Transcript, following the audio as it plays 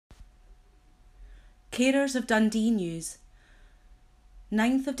Carers of Dundee News,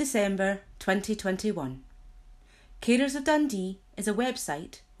 9th of December 2021. Carers of Dundee is a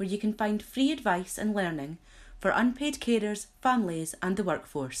website where you can find free advice and learning for unpaid carers, families and the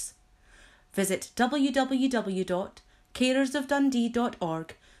workforce. Visit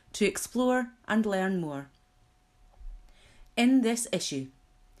www.carersofdundee.org to explore and learn more. In this issue,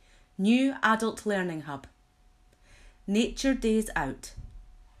 New Adult Learning Hub, Nature Days Out,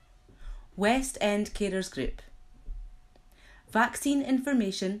 West End Carers Group, Vaccine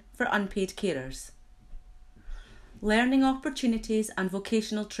Information for Unpaid Carers, Learning Opportunities and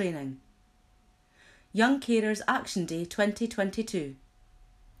Vocational Training, Young Carers Action Day 2022,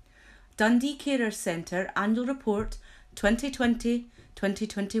 Dundee Carers Centre Annual Report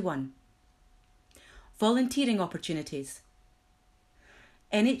 2020-2021, Volunteering Opportunities,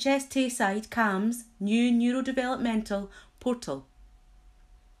 NHS Tayside CAM's new neurodevelopmental portal,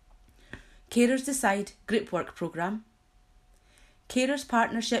 Carers Decide Group Work Programme, Carers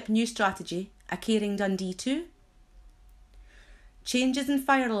Partnership New Strategy, A Caring Dundee 2, Changes in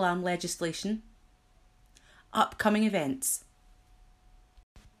Fire Alarm Legislation, Upcoming Events.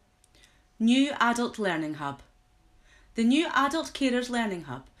 New Adult Learning Hub. The New Adult Carers Learning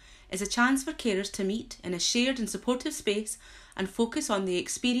Hub is a chance for carers to meet in a shared and supportive space and focus on the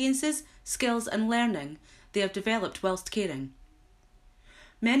experiences, skills and learning they have developed whilst caring.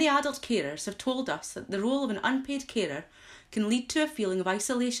 Many adult carers have told us that the role of an unpaid carer can lead to a feeling of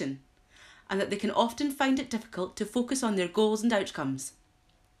isolation and that they can often find it difficult to focus on their goals and outcomes.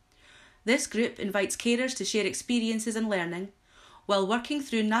 This group invites carers to share experiences and learning while working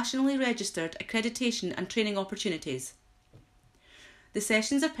through nationally registered accreditation and training opportunities. The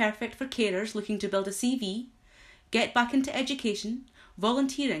sessions are perfect for carers looking to build a CV, get back into education,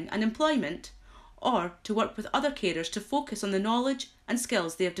 volunteering and employment, or to work with other carers to focus on the knowledge and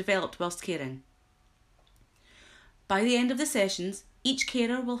skills they have developed whilst caring. By the end of the sessions, each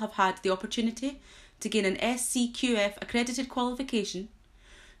carer will have had the opportunity to gain an SCQF accredited qualification,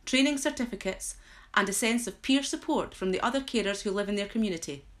 training certificates and a sense of peer support from the other carers who live in their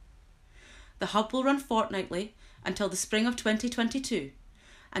community. The hub will run fortnightly until the spring of 2022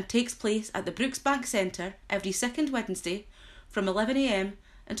 and takes place at the Brooksbank Centre every second Wednesday from 11 a.m.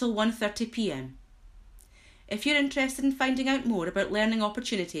 until 1:30 p.m. If you're interested in finding out more about learning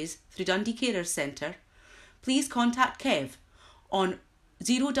opportunities through Dundee Carers Centre, please contact Kev on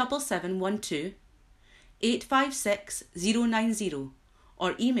 07712 856 090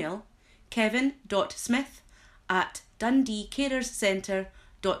 or email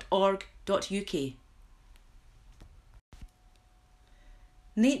kevin.smith@dundeecarerscentre.org.uk.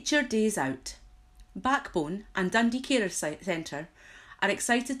 Nature Days Out. Backbone and Dundee Carers Centre are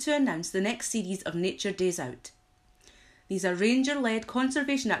excited to announce the next series of Nature Days Out. These are ranger-led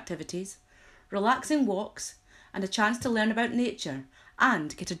conservation activities, relaxing walks and a chance to learn about nature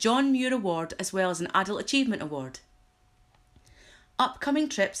and get a John Muir Award as well as an Adult Achievement Award. Upcoming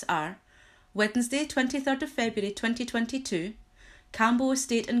trips are Wednesday 23rd of February 2022, Cambo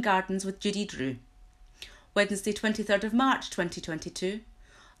Estate and Gardens with Judy Drew. Wednesday 23rd of March 2022,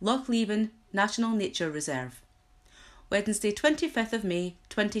 Loch Leven National Nature Reserve. Wednesday 25th of May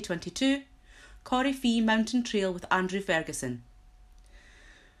 2022, Corrie Fee Mountain Trail with Andrew Ferguson.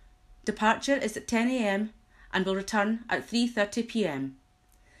 Departure is at 10 a.m. and will return at 3:30 p.m.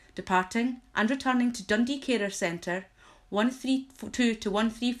 Departing and returning to Dundee Carers Centre, 132 to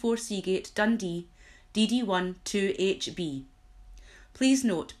 134 Seagate, Dundee, DD1 2HB. Please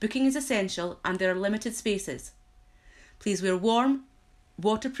note, booking is essential and there are limited spaces. Please wear warm,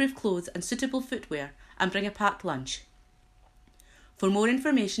 waterproof clothes and suitable footwear and bring a packed lunch. For more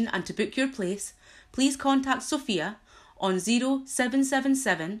information and to book your place, please contact Sophia on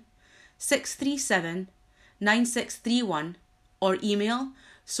 0777 637 9631 or email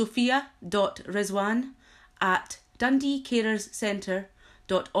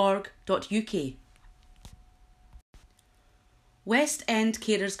sophia.rizwan@dundeecarerscentre.org.uk. West End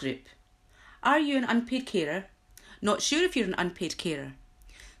Carers Group. Are you an unpaid carer? Not sure if you're an unpaid carer?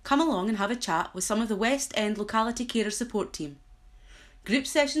 Come along and have a chat with some of the West End locality carer support team. Group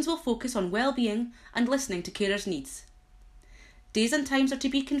sessions will focus on well-being and listening to carers' needs. Days and times are to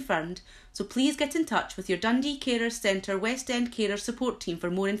be confirmed, so please get in touch with your Dundee Carers Centre West End Carer support team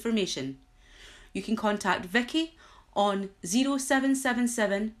for more information. You can contact Vicky on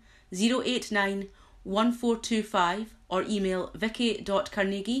 0777 089 1425 or email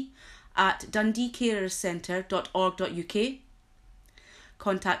vicky.carnegie@dundeecarerscentre.org.uk.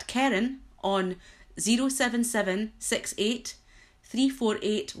 Contact Karen on 07768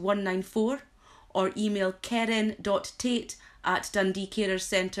 348 194 or email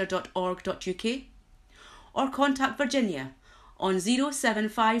karen.tate@dundeecarerscentre.org.uk. or contact Virginia on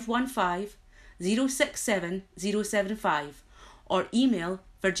 07515 067 075 or email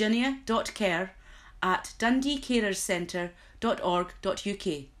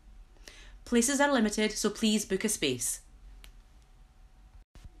virginia.care@dundeecarerscentre.org.uk. Places are limited, so please book a space.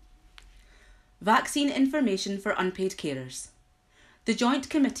 Vaccine information for unpaid carers. The Joint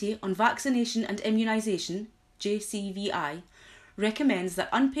Committee on Vaccination and Immunisation, JCVI, recommends that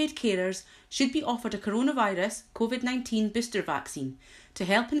unpaid carers should be offered a coronavirus COVID-19 booster vaccine to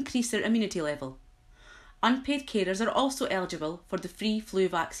help increase their immunity level. Unpaid carers are also eligible for the free flu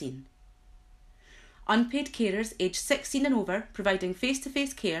vaccine. Unpaid carers aged 16 and over providing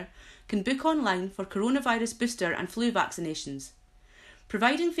face-to-face care can book online for coronavirus booster and flu vaccinations.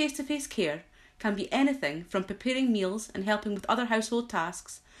 Providing face-to-face care can be anything from preparing meals and helping with other household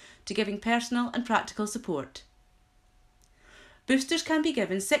tasks to giving personal and practical support. Boosters can be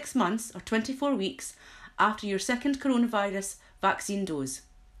given 6 months or 24 weeks after your second coronavirus vaccine dose.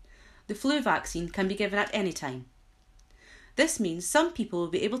 The flu vaccine can be given at any time. This means some people will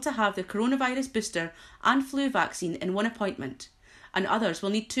be able to have their coronavirus booster and flu vaccine in one appointment, and others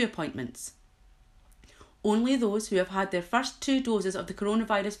will need 2 appointments. Only those who have had their first 2 doses of the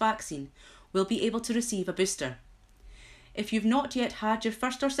coronavirus vaccine will be able to receive a booster. If you've not yet had your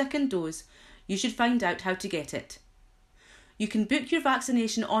first or second dose, you should find out how to get it. You can book your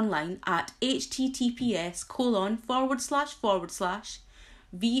vaccination online at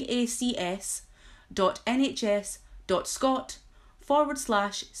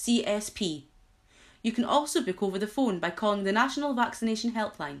You can also book over the phone by calling the National Vaccination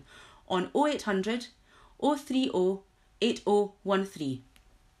Helpline on 0800 030 8013.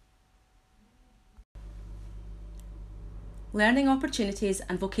 Learning opportunities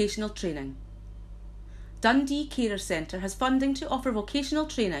and vocational training. Dundee Carers Centre has funding to offer vocational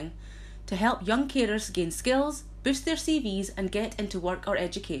training to help young carers gain skills, boost their CVs and get into work or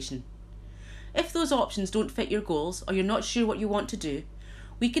education. If those options don't fit your goals or you're not sure what you want to do,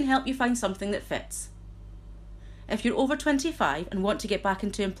 we can help you find something that fits. If you're over 25 and want to get back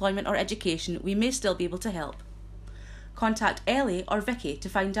into employment or education, we may still be able to help. Contact Ellie or Vicky to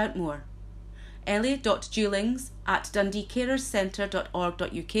find out more.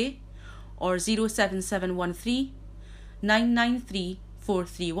 ellie.dewlings@dundeecarerscentre.org.uk or 07713 993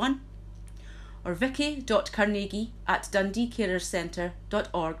 431 or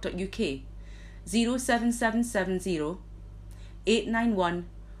vicky.carnegie@dundeecarerscentre.org.uk 07770 891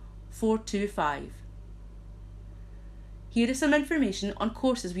 425. Here is some information on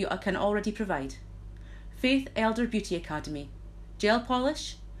courses we can already provide. Faith Elder Beauty Academy, gel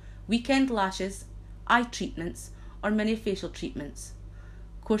polish, weekend lashes, eye treatments or mini facial treatments.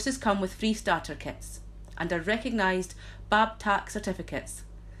 Courses come with free starter kits and are recognised BABTAC certificates.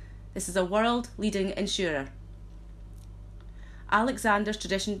 This is a world-leading insurer. Alexander's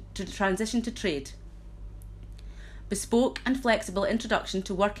transition to trade. Bespoke and flexible introduction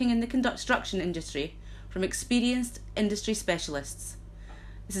to working in the construction industry from experienced industry specialists.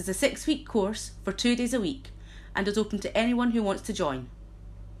 This is a 6-week course for 2 days a week and is open to anyone who wants to join.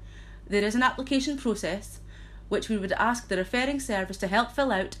 There is an application process which we would ask the referring service to help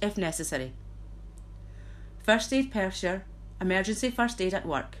fill out if necessary. First Aid Pershore, Emergency First Aid at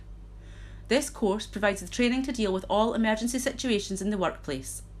Work. This course provides the training to deal with all emergency situations in the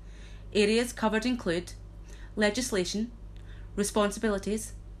workplace. Areas covered include legislation,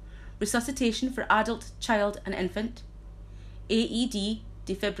 responsibilities, resuscitation for adult, child and infant, AED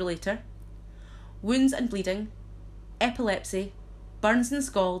defibrillator, wounds and bleeding, epilepsy, burns and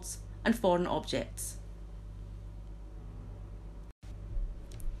scalds and foreign objects.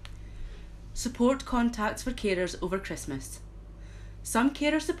 Support contacts for carers over Christmas. Some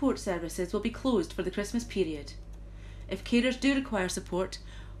carer support services will be closed for the Christmas period. If carers do require support,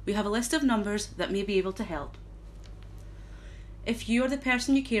 we have a list of numbers that may be able to help. If you or the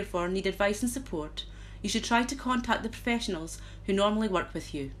person you care for need advice and support, you should try to contact the professionals who normally work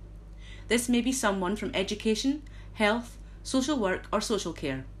with you. This may be someone from education, health, social work or social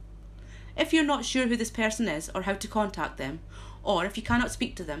care. If you're not sure who this person is or how to contact them, or if you cannot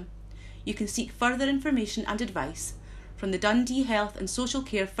speak to them, you can seek further information and advice from the Dundee Health and Social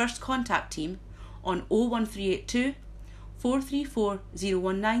Care First Contact Team on 01382 434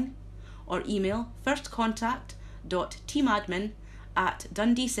 019 or email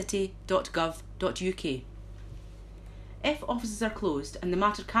firstcontact.teamadmin@dundeecity.gov.uk. If offices are closed and the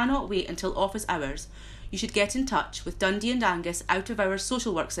matter cannot wait until office hours, you should get in touch with Dundee and Angus Out of Hours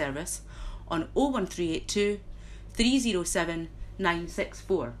Social Work Service on 01382 307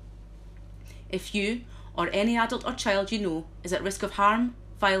 964. If you or any adult or child you know is at risk of harm,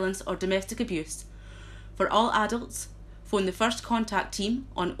 violence or domestic abuse, For all adults, phone the First Contact team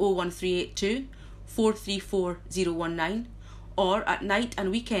on 01382 434 019, or at night and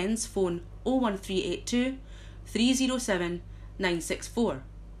weekends phone 01382 307 964.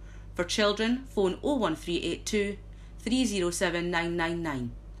 For children, phone 01382 307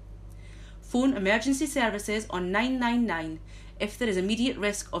 999. Phone emergency services on 999 if there is immediate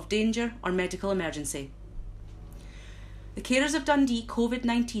risk of danger or medical emergency. The Carers of Dundee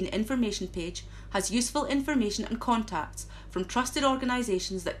COVID-19 information page has useful information and contacts from trusted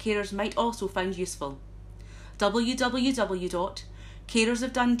organisations that carers might also find useful.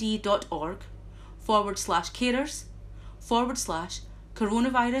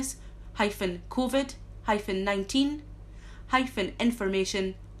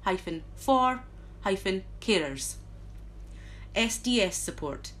 SDS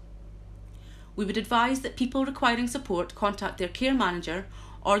support. We would advise that people requiring support contact their care manager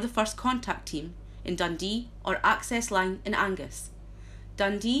or the First Contact team in Dundee or Access Line in Angus.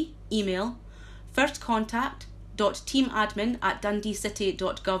 Dundee, email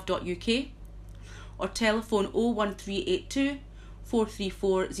firstcontact.teamadmin@dundeecity.gov.uk or telephone 01382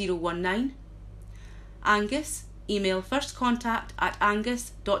 434 019. Angus, email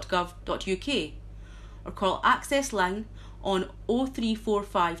firstcontact@angus.gov.uk or call Access Line on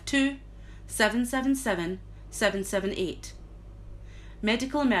 03452 777 778.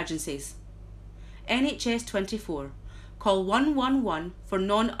 Medical emergencies. NHS 24. Call 111 for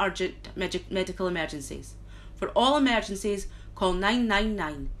non-urgent medical emergencies. For all emergencies, call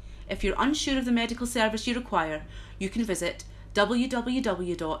 999. If you're unsure of the medical service you require, you can visit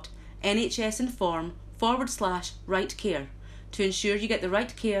www.nhsinform/right-care to ensure you get the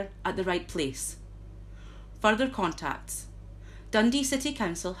right care at the right place. Further contacts. Dundee City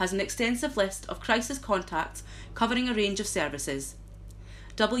Council has an extensive list of crisis contacts covering a range of services.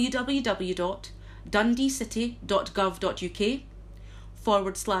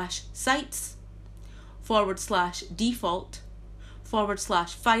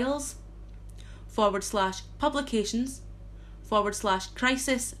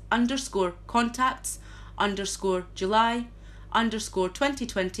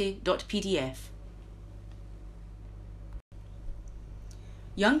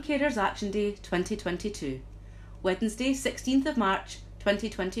 Young Carers Action Day 2022. Wednesday, 16th of March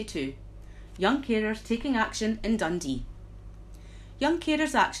 2022. Young Carers taking action in Dundee. Young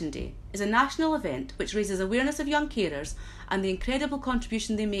Carers Action Day is a national event which raises awareness of young carers and the incredible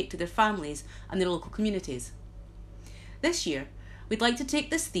contribution they make to their families and their local communities. This year, we'd like to take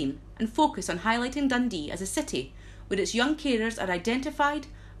this theme and focus on highlighting Dundee as a city where its young carers are identified,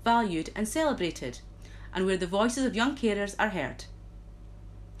 valued and celebrated, and where the voices of young carers are heard.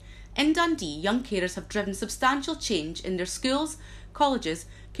 In Dundee, young carers have driven substantial change in their schools, colleges,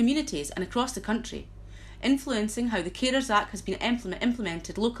 communities and across the country, influencing how the Carers Act has been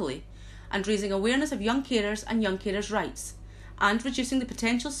implemented locally and raising awareness of young carers and young carers' rights, and reducing the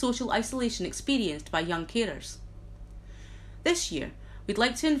potential social isolation experienced by young carers. This year, we'd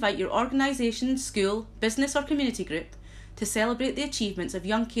like to invite your organisation, school, business or community group to celebrate the achievements of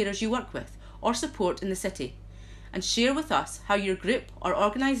young carers you work with or support in the city, and share with us how your group or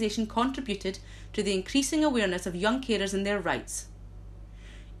organisation contributed to the increasing awareness of young carers and their rights.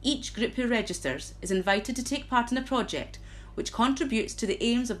 Each group who registers is invited to take part in a project which contributes to the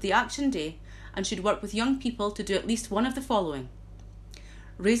aims of the Action Day and should work with young people to do at least one of the following: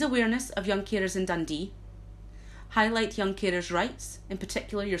 raise awareness of young carers in Dundee, highlight young carers' rights, in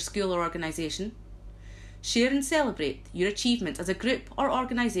particular your school or organisation, share and celebrate your achievements as a group or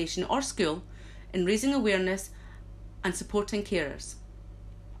organisation or school in raising awareness and supporting carers.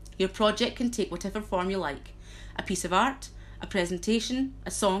 Your project can take whatever form you like: a piece of art, a presentation,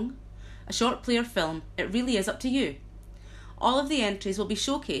 a song, a short play or film. It really is up to you. All of the entries will be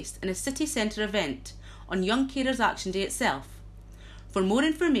showcased in a city centre event on Young Carers Action Day itself. For more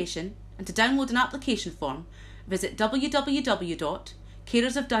information and to download an application form, visit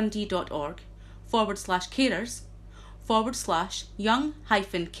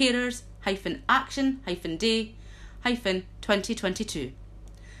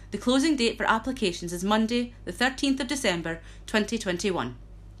The closing date for applications is Monday, the 13th of December 2021.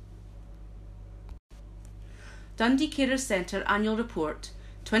 Dundee Carers Centre Annual Report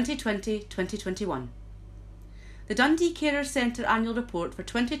 2020-2021. The Dundee Carers Centre Annual Report for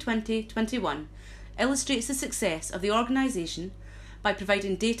 2020-21 illustrates the success of the organisation by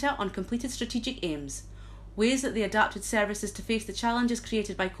providing data on completed strategic aims, ways that they adapted services to face the challenges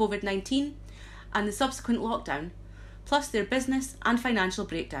created by COVID-19 and the subsequent lockdown, plus their business and financial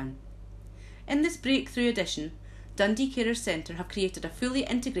breakdown. In this breakthrough edition, Dundee Carers Centre have created a fully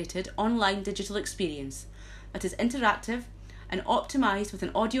integrated online digital experience that is interactive and optimised with an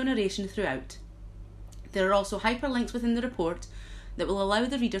audio narration throughout. There are also hyperlinks within the report that will allow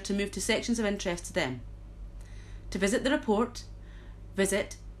the reader to move to sections of interest to them. To visit the report,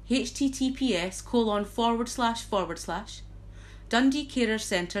 visit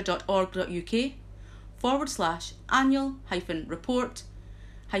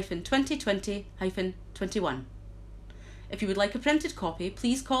If you would like a printed copy,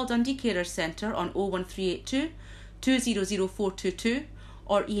 please call Dundee Carers Centre on 01382 200422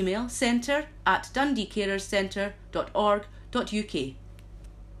 or email centre@dundeecarerscentre.org.uk.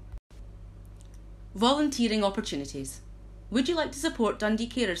 Volunteering opportunities. Would you like to support Dundee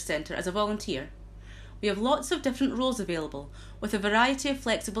Carers Centre as a volunteer? We have lots of different roles available with a variety of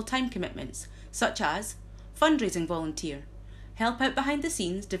flexible time commitments, such as fundraising volunteer, help out behind the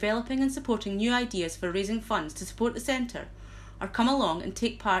scenes developing and supporting new ideas for raising funds to support the centre, or come along and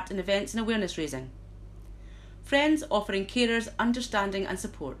take part in events and awareness raising. Friends offering carers understanding and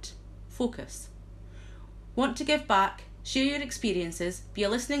support. Focus. Want to give back, share your experiences, be a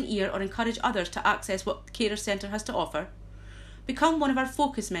listening ear or encourage others to access what the Carers Centre has to offer? Become one of our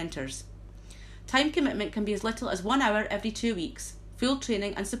Focus mentors. Time commitment can be as little as 1 hour every 2 weeks. Full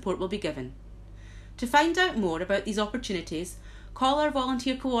training and support will be given. To find out more about these opportunities, call our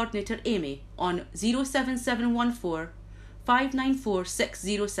volunteer coordinator Amy on 07714 594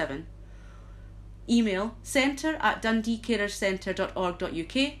 607, email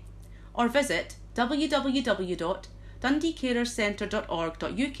centre@dundeecarerscentre.org.uk or visit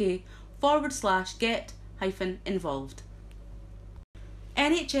www.dundeecarerscentre.org.uk/get-involved.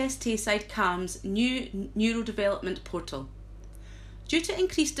 NHS Tayside CAM's new neurodevelopment portal. Due to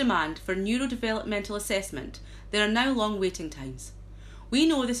increased demand for neurodevelopmental assessment, there are now long waiting times. We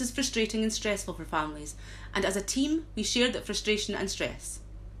know this is frustrating and stressful for families, and as a team, we share that frustration and stress.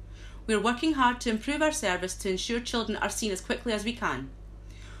 We are working hard to improve our service to ensure children are seen as quickly as we can.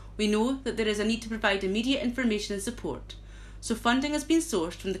 We know that there is a need to provide immediate information and support, so funding has been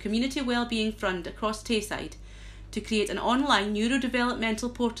sourced from the Community Wellbeing Fund across Tayside to create an online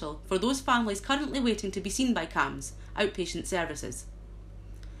neurodevelopmental portal for those families currently waiting to be seen by CAMS, outpatient services.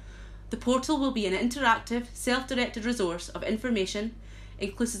 The portal will be an interactive, self-directed resource of information,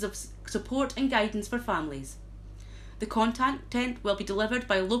 inclusive of support and guidance for families. The content will be delivered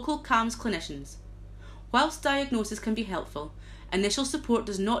by local CAMS clinicians. Whilst diagnosis can be helpful, initial support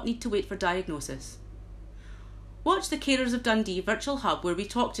does not need to wait for diagnosis. Watch the Carers of Dundee virtual hub where we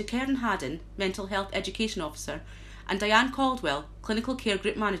talk to Karen Haddon, Mental Health Education Officer, and Diane Caldwell, Clinical Care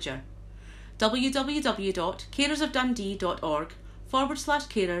Group Manager.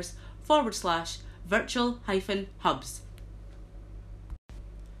 www.carersofdundee.org/carers/virtual-hubs.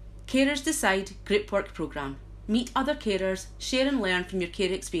 Carers Decide Group Work Programme. Meet other carers, share and learn from your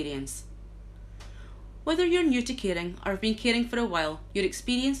care experience. Whether you're new to caring or have been caring for a while, your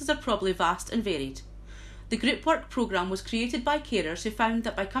experiences are probably vast and varied. The Group Work Programme was created by carers who found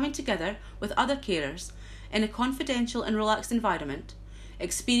that by coming together with other carers in a confidential and relaxed environment,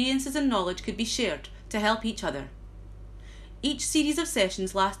 experiences and knowledge could be shared to help each other. Each series of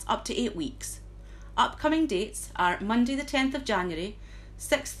sessions lasts up to 8 weeks. Upcoming dates are Monday the 10th of January,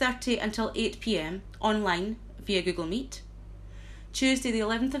 6:30 until 8 p.m, online via Google Meet. Tuesday the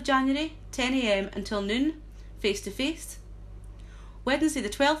 11th of January, 10 a.m. until noon, face-to-face. Wednesday the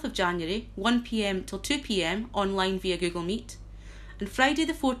 12th of January, 1 p.m. till 2 p.m, online via Google Meet. And Friday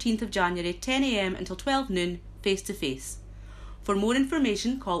the 14th of January, 10 a.m. until 12 noon, face-to-face. For more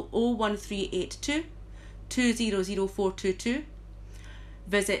information, call 01382 200422.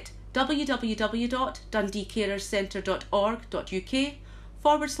 Visit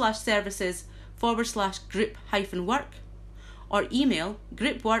www.dundeecarerscentre.org.uk/services/group-work or email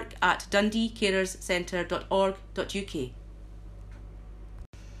groupwork@dundeecarerscentre.org.uk.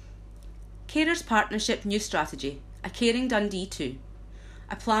 Carers Partnership New Strategy, A Caring Dundee 2.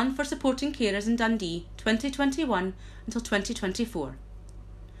 A plan for supporting carers in Dundee 2021 until 2024.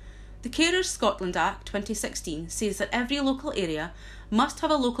 The Carers Scotland Act 2016 says that every local area must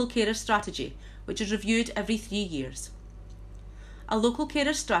have a local carers strategy, which is reviewed every 3 years. A local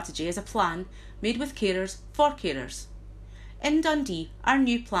carers strategy is a plan made with carers for carers. In Dundee, our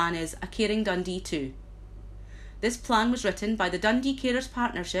new plan is A Caring Dundee 2. This plan was written by the Dundee Carers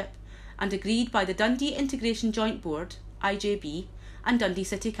Partnership and agreed by the Dundee Integration Joint Board, IJB, and Dundee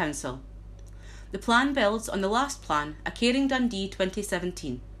City Council. The plan builds on the last plan, A Caring Dundee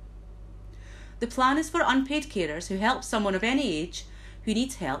 2017. The plan is for unpaid carers who help someone of any age who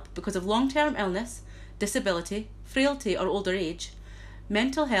needs help because of long-term illness, disability, frailty or older age,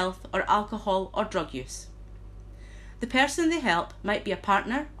 mental health or alcohol or drug use. The person they help might be a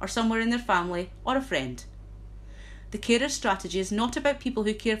partner or somewhere in their family or a friend. The carer strategy is not about people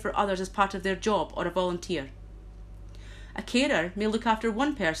who care for others as part of their job or a volunteer. A carer may look after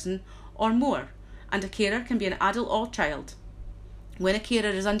one person or more, and a carer can be an adult or child. When a carer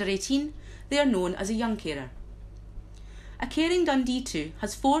is under 18, they are known as a young carer. A Caring Dundee 2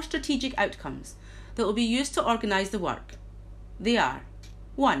 has 4 strategic outcomes that will be used to organise the work. They are: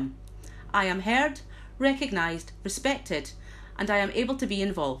 1. I am heard, recognised, respected, and I am able to be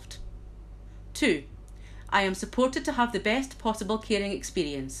involved. 2. I am supported to have the best possible caring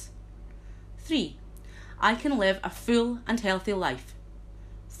experience. 3. I can live a full and healthy life.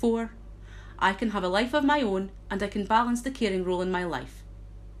 4. I can have a life of my own and I can balance the caring role in my life.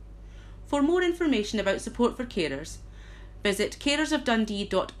 For more information about support for carers, visit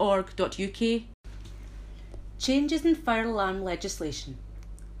carersofdundee.org.uk. Changes in fire alarm legislation.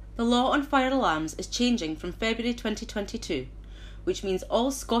 The law on fire alarms is changing from February 2022, which means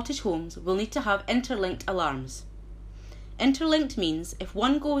all Scottish homes will need to have interlinked alarms. Interlinked means if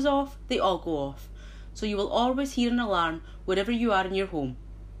one goes off, they all go off, so you will always hear an alarm wherever you are in your home.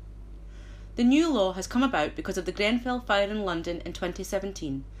 The new law has come about because of the Grenfell fire in London in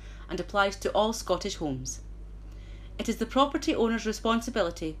 2017 and applies to all Scottish homes. It is the property owner's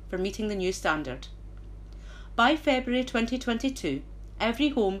responsibility for meeting the new standard. By February 2022, every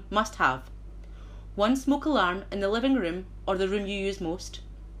home must have one smoke alarm in the living room or the room you use most,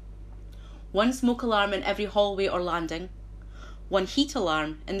 one smoke alarm in every hallway or landing, one heat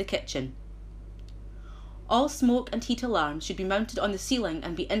alarm in the kitchen. All smoke and heat alarms should be mounted on the ceiling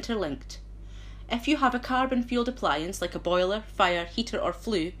and be interlinked. If you have a carbon-fueled appliance like a boiler, fire, heater or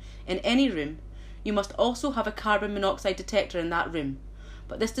flue in any room, you must also have a carbon monoxide detector in that room,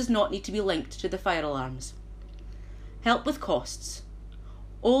 but this does not need to be linked to the fire alarms. Help with costs.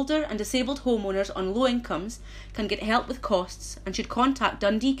 Older and disabled homeowners on low incomes can get help with costs and should contact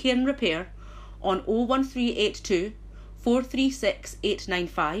Dundee Care and Repair on 01382 436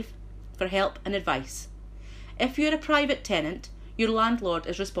 895 for help and advice. If you are a private tenant, your landlord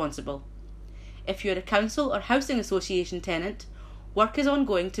is responsible. If you are a council or housing association tenant, work is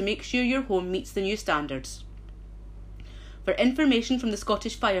ongoing to make sure your home meets the new standards. For information from the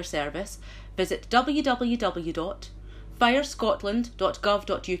Scottish Fire Service, visit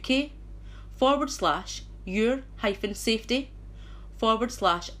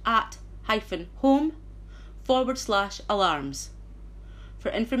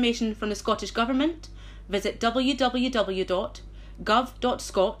For information from the Scottish Government, visit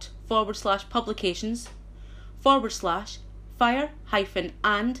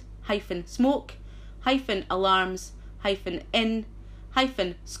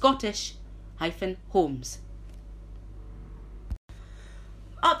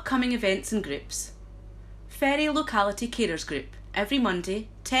Upcoming events and groups. Ferry Locality Carers Group, every Monday,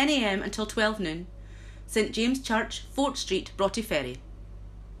 10 a.m. until 12 noon, St James Church, Fort Street, Broughty Ferry.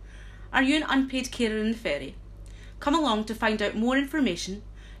 Are you an unpaid carer in the ferry? Come along to find out more information,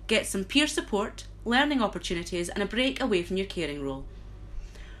 get some peer support, learning opportunities and a break away from your caring role.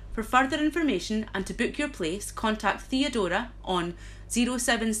 For further information and to book your place, contact Theodora on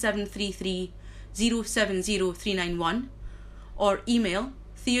 07733 070391 or email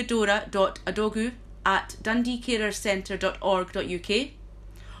theodora.adogu@dundeecarerscentre.org.uk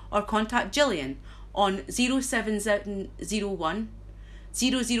or contact Gillian on 07701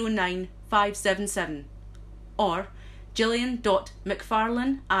 009 577 or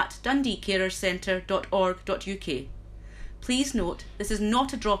gillian.mcfarlane@dundeecarerscentre.org.uk. Please note, this is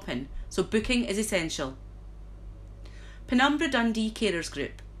not a drop-in, so booking is essential. Penumbra Dundee Carers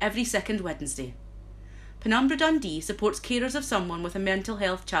Group, every second Wednesday. Penumbra Dundee supports carers of someone with a mental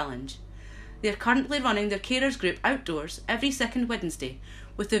health challenge. They are currently running their carers group outdoors every second Wednesday,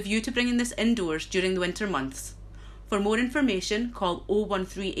 with a view to bringing this indoors during the winter months. For more information, call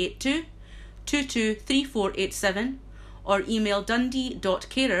 01382 223487 or email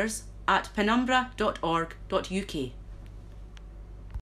dundee.carers@penumbra.org.uk.